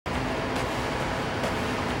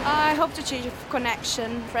I hope to change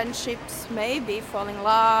connection, friendships, maybe fall in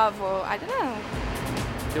love, or I don't know.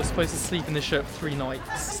 You're supposed to sleep in the shirt for 3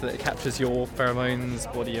 nights so that it captures your pheromones,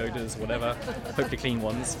 body odours, whatever, hopefully clean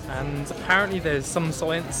ones. And apparently there's some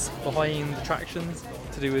science behind attractions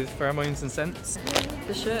to do with pheromones and scents.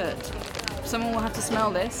 The shirt. Someone will have to smell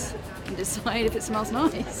this and decide if it smells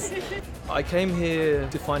nice. I came here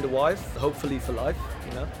to find a wife, hopefully for life,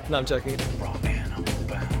 you know? No, I'm joking. Raw animal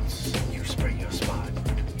bounce. You spray your spot.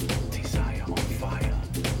 Desire on fire.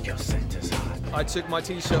 Your scent is hot. I took my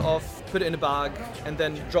t-shirt off, put it in a bag, and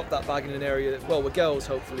then dropped that bag in an area, well, with girls,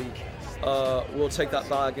 hopefully, will take that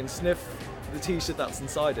bag and sniff the t-shirt that's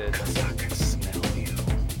inside it. 'Cause I can smell you.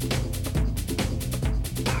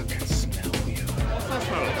 I can smell you.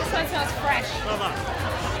 This one smells fresh.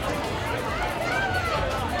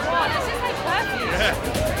 Wow, this is like perfume.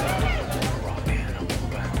 Raw animal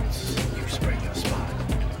bounce. You spray your spot.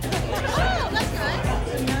 Oh, that's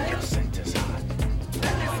nice. Your scent is hot.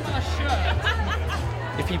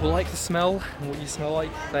 If people like the smell and what you smell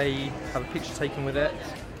like, they have a picture taken with it.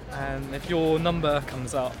 And if your number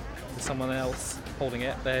comes up with someone else holding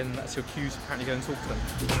it, then that's your cue to apparently go and talk to them.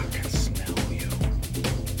 I can smell you.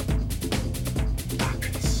 I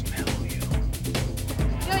can smell you.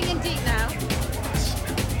 Going in deep now. I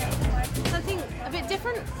smell you. Something a bit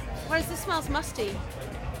different, whereas this smells musty.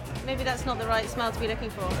 Maybe that's not the right smell to be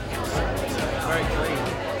looking for. Very clean.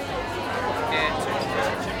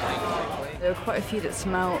 There are quite a few that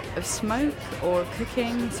smell of smoke or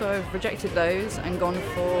cooking, so I've rejected those and gone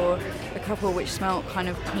for a couple which smell kind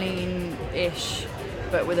of clean-ish,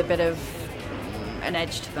 but with a bit of an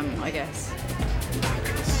edge to them, I guess.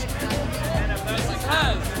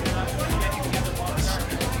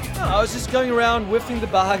 No, I was just going around whiffing the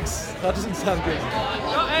bags. That doesn't sound good.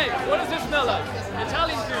 Hey, what does this smell like?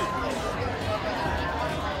 Italian food.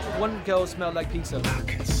 One girl smelled like pizza. I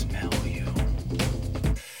can smell you.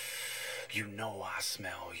 You know I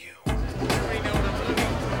smell you.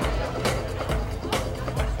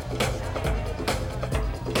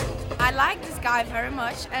 I like this guy very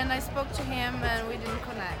much, and I spoke to him, and we didn't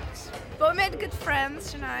connect. But we made good friends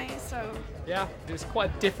tonight, so. Yeah, it's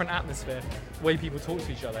quite a different atmosphere. The way people talk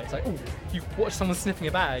to each other. It's like, oh, you watch someone sniffing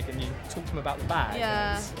a bag and you talk to them about the bag.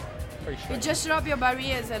 Yeah. It's very You strange. just drop your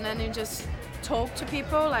barriers, and then you just talk to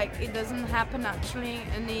people. Like, it doesn't happen naturally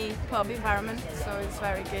in the pub environment, so it's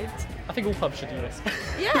very good. I think all pubs should do this.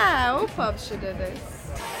 Yeah, all pubs should do this.